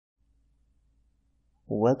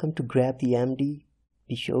Welcome to Grab the MD.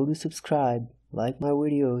 Be sure to subscribe, like my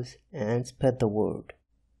videos, and spread the word.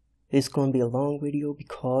 It's going to be a long video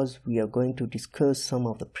because we are going to discuss some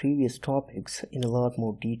of the previous topics in a lot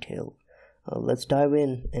more detail. Let's dive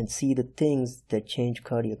in and see the things that change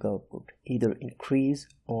cardiac output, either increase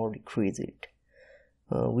or decrease it.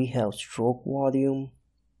 We have stroke volume,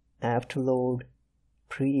 afterload,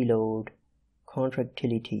 preload,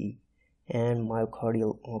 contractility, and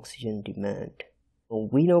myocardial oxygen demand.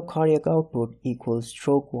 We know cardiac output equals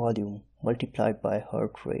stroke volume multiplied by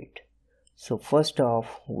heart rate. So first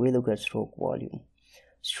off, we look at stroke volume.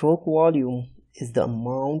 Stroke volume is the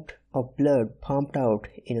amount of blood pumped out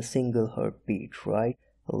in a single heartbeat, right?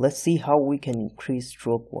 Let's see how we can increase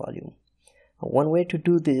stroke volume. One way to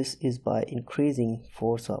do this is by increasing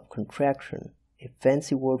force of contraction. A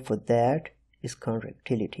fancy word for that is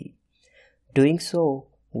contractility. Doing so,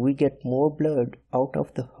 we get more blood out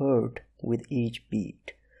of the heart with each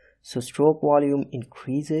beat. So stroke volume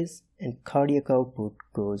increases and cardiac output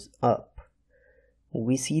goes up.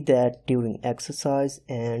 We see that during exercise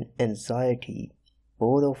and anxiety,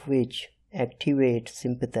 both of which activate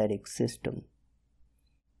sympathetic system.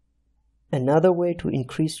 Another way to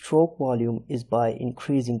increase stroke volume is by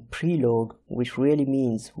increasing preload, which really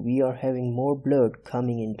means we are having more blood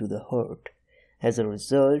coming into the heart. As a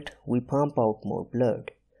result, we pump out more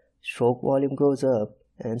blood. Stroke volume goes up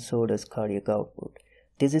and so does cardiac output.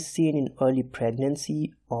 This is seen in early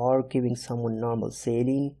pregnancy or giving someone normal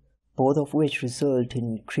saline, both of which result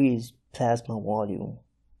in increased plasma volume.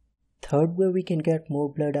 Third way we can get more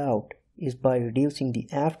blood out is by reducing the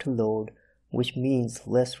afterload, which means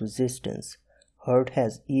less resistance. Heart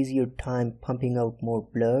has easier time pumping out more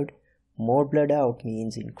blood. More blood out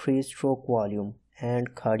means increased stroke volume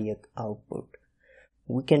and cardiac output.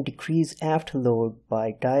 We can decrease afterload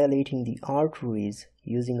by dilating the arteries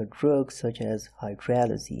using a drug such as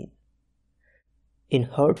hydralazine. In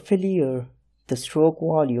heart failure, the stroke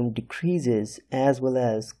volume decreases as well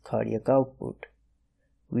as cardiac output.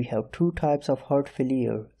 We have two types of heart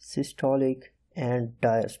failure, systolic and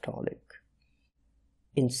diastolic.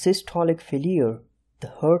 In systolic failure, the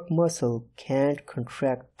heart muscle can't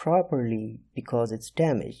contract properly because it's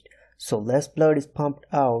damaged, so less blood is pumped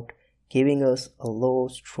out, giving us a low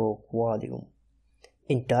stroke volume.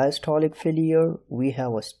 In diastolic failure, we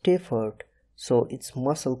have a stiff heart, so its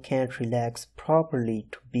muscle can't relax properly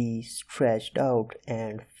to be stretched out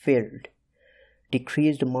and filled.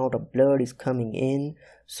 Decreased amount of blood is coming in,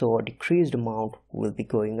 so a decreased amount will be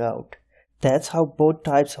going out. That's how both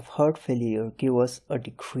types of heart failure give us a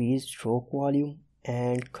decreased stroke volume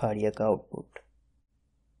and cardiac output.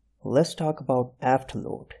 Let's talk about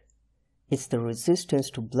afterload. It's the resistance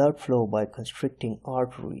to blood flow by constricting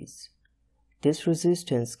arteries. This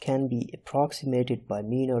resistance can be approximated by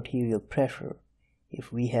mean arterial pressure.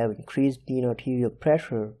 If we have increased mean arterial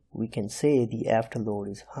pressure, we can say the afterload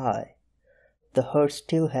is high. The heart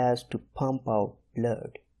still has to pump out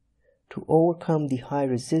blood. To overcome the high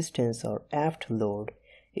resistance or afterload,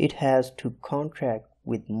 it has to contract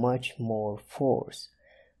with much more force,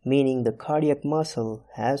 meaning the cardiac muscle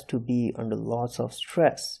has to be under lots of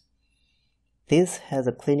stress. This has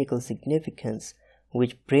a clinical significance,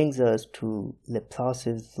 which brings us to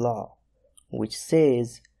Laplace's law, which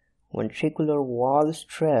says ventricular wall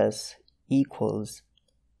stress equals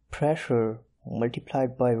pressure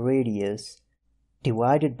multiplied by radius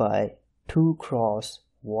divided by 2 cross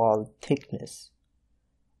wall thickness.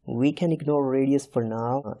 We can ignore radius for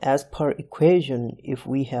now. As per equation, if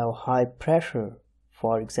we have high pressure,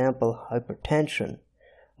 for example hypertension,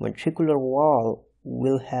 ventricular wall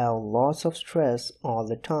will have lots of stress all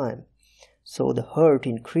the time. So the heart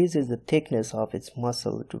increases the thickness of its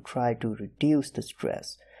muscle to try to reduce the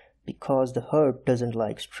stress because the heart doesn't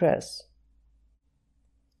like stress.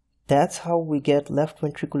 That's how we get left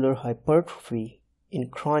ventricular hypertrophy in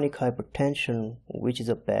chronic hypertension, which is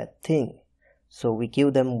a bad thing. So we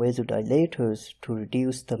give them vasodilators to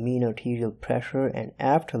reduce the mean arterial pressure and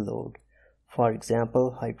afterload. For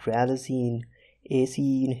example, hydralazine, ACE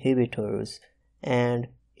inhibitors, and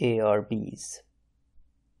ARBs.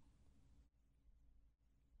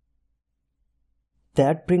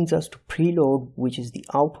 That brings us to preload, which is the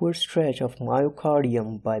outward stretch of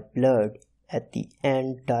myocardium by blood at the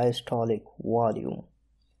end diastolic volume.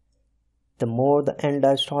 The more the end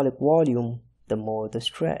diastolic volume, the more the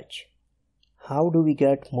stretch. How do we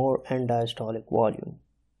get more end diastolic volume?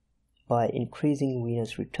 By increasing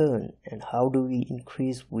venous return. And how do we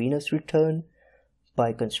increase venous return?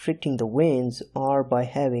 By constricting the veins or by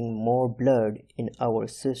having more blood in our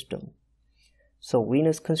system. So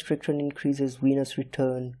venous constriction increases venous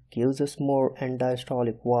return, gives us more end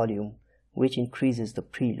diastolic volume, which increases the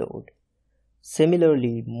preload.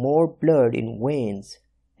 Similarly, more blood in veins,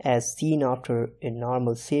 as seen after a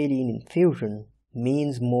normal saline infusion,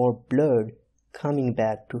 means more blood coming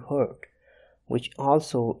back to heart, which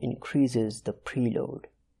also increases the preload.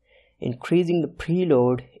 Increasing the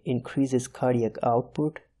preload increases cardiac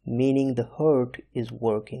output, meaning the heart is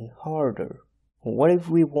working harder. What if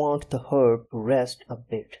we want the heart to rest a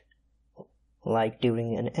bit, like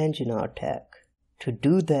during an angina attack? To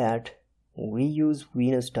do that, we use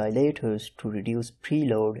venous dilators to reduce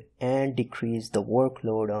preload and decrease the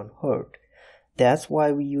workload on heart. That's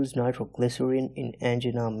why we use nitroglycerin in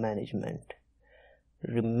angina management.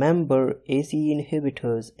 Remember, ACE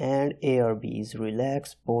inhibitors and ARBs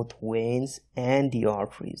relax both veins and the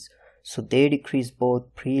arteries, so they decrease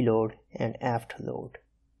both preload and afterload.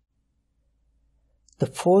 The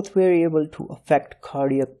fourth variable to affect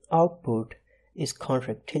cardiac output is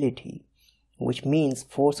contractility, which means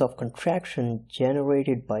force of contraction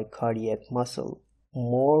generated by cardiac muscle.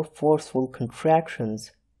 More forceful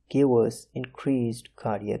contractions give us increased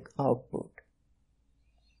cardiac output.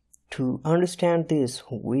 To understand this,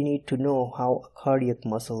 we need to know how a cardiac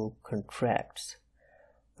muscle contracts.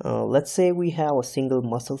 Let's say we have a single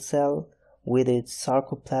muscle cell with its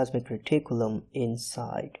sarcoplasmic reticulum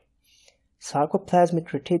inside. Sarcoplasmic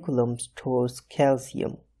reticulum stores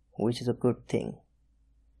calcium, which is a good thing.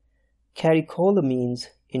 Catecholamines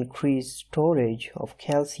increase storage of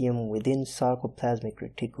calcium within sarcoplasmic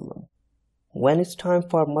reticulum. When it's time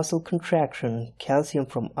for muscle contraction, calcium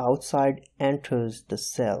from outside enters the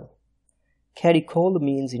cell.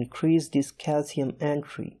 Catecholamines increase this calcium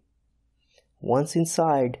entry. Once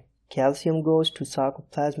inside, calcium goes to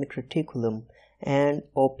sarcoplasmic reticulum and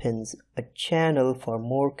opens a channel for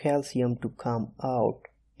more calcium to come out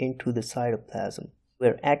into the cytoplasm,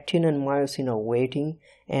 where actin and myosin are waiting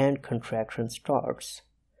and contraction starts.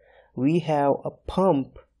 We have a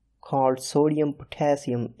pump called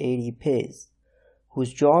sodium-potassium ADPase,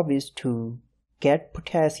 whose job is to get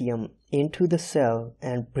potassium into the cell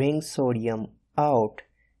and bring sodium out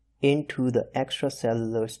into the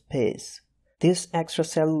extracellular space. This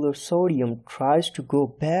extracellular sodium tries to go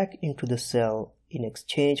back into the cell in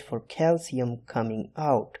exchange for calcium coming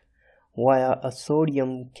out via a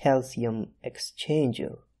sodium-calcium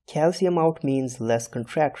exchanger. Calcium out means less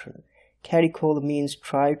contraction. Catecholamines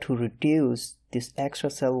try to reduce this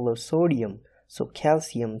extracellular sodium so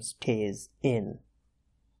calcium stays in.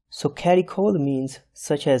 So catecholamines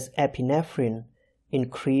such as epinephrine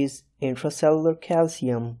increase intracellular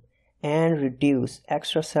calcium and reduce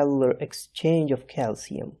extracellular exchange of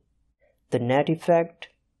calcium. The net effect,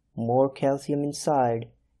 more calcium inside,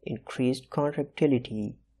 increased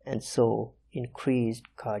contractility, and so increased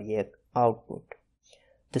cardiac output.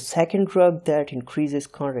 The second drug that increases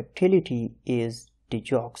contractility is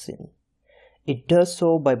digoxin. It does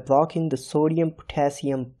so by blocking the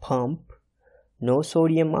sodium-potassium pump. No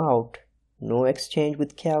sodium out, no exchange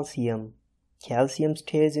with calcium. Calcium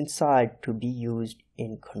stays inside to be used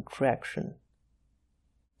in contraction.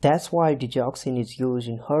 That's why digoxin is used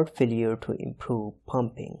in heart failure to improve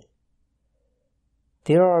pumping.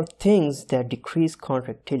 There are things that decrease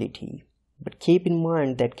contractility, but keep in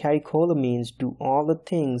mind that catecholamines do all the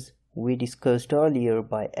things we discussed earlier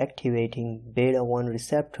by activating beta-1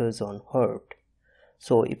 receptors on heart.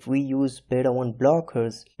 So if we use beta-1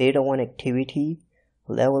 blockers, beta-1 activity,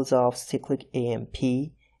 levels of cyclic AMP,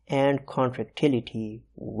 and contractility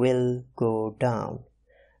will go down.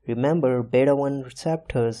 Remember, beta-1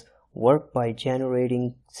 receptors work by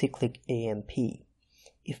generating cyclic AMP.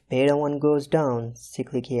 If beta-1 goes down,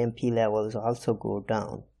 cyclic AMP levels also go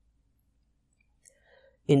down.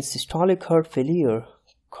 In systolic heart failure,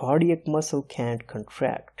 cardiac muscle can't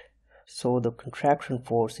contract, so the contraction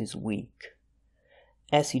force is weak.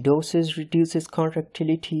 Acidosis reduces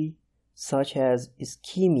contractility, such as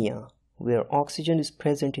ischemia, where oxygen is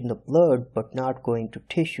present in the blood but not going to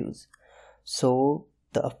tissues. So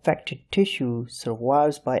the affected tissue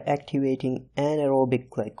survives by activating anaerobic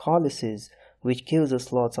glycolysis, which gives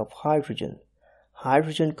us lots of hydrogen.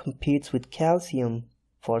 Hydrogen competes with calcium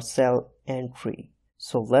for cell entry.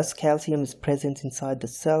 So less calcium is present inside the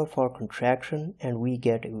cell for contraction, and we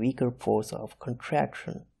get a weaker force of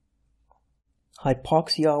contraction.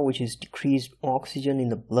 Hypoxia, which is decreased oxygen in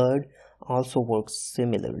the blood, also works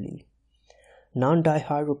similarly.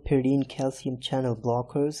 Non-dihydropyridine calcium channel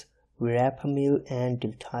blockers, verapamil and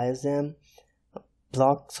diltiazem,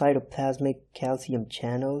 block cytoplasmic calcium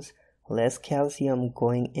channels. Less calcium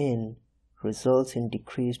going in results in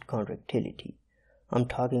decreased contractility. I'm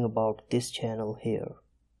talking about this channel here.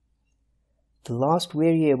 The last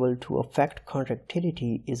variable to affect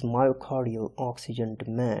contractility is myocardial oxygen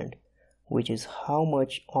demand, which is how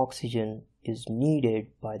much oxygen is needed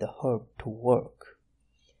by the heart to work.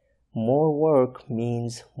 More work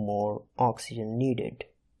means more oxygen needed.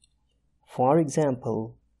 For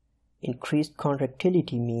example, increased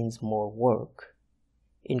contractility means more work.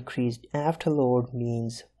 Increased afterload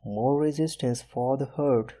means more resistance for the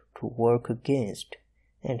heart to work against,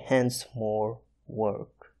 and hence more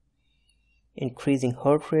work. Increasing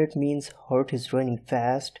heart rate means heart is running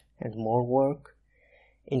fast and more work.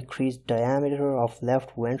 Increased diameter of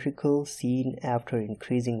left ventricle seen after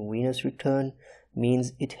increasing venous return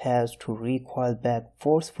means it has to recoil back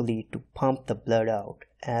forcefully to pump the blood out,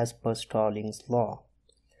 as per Starling's law.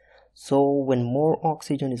 So when more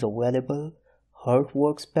oxygen is available, heart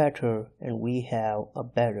works better and we have a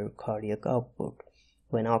better cardiac output.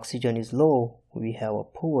 When oxygen is low, we have a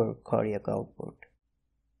poor cardiac output.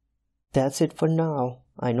 That's it for now.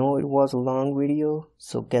 I know it was a long video,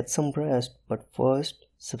 so get some rest, but first,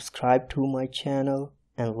 subscribe to my channel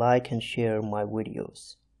and like and share my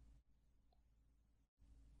videos.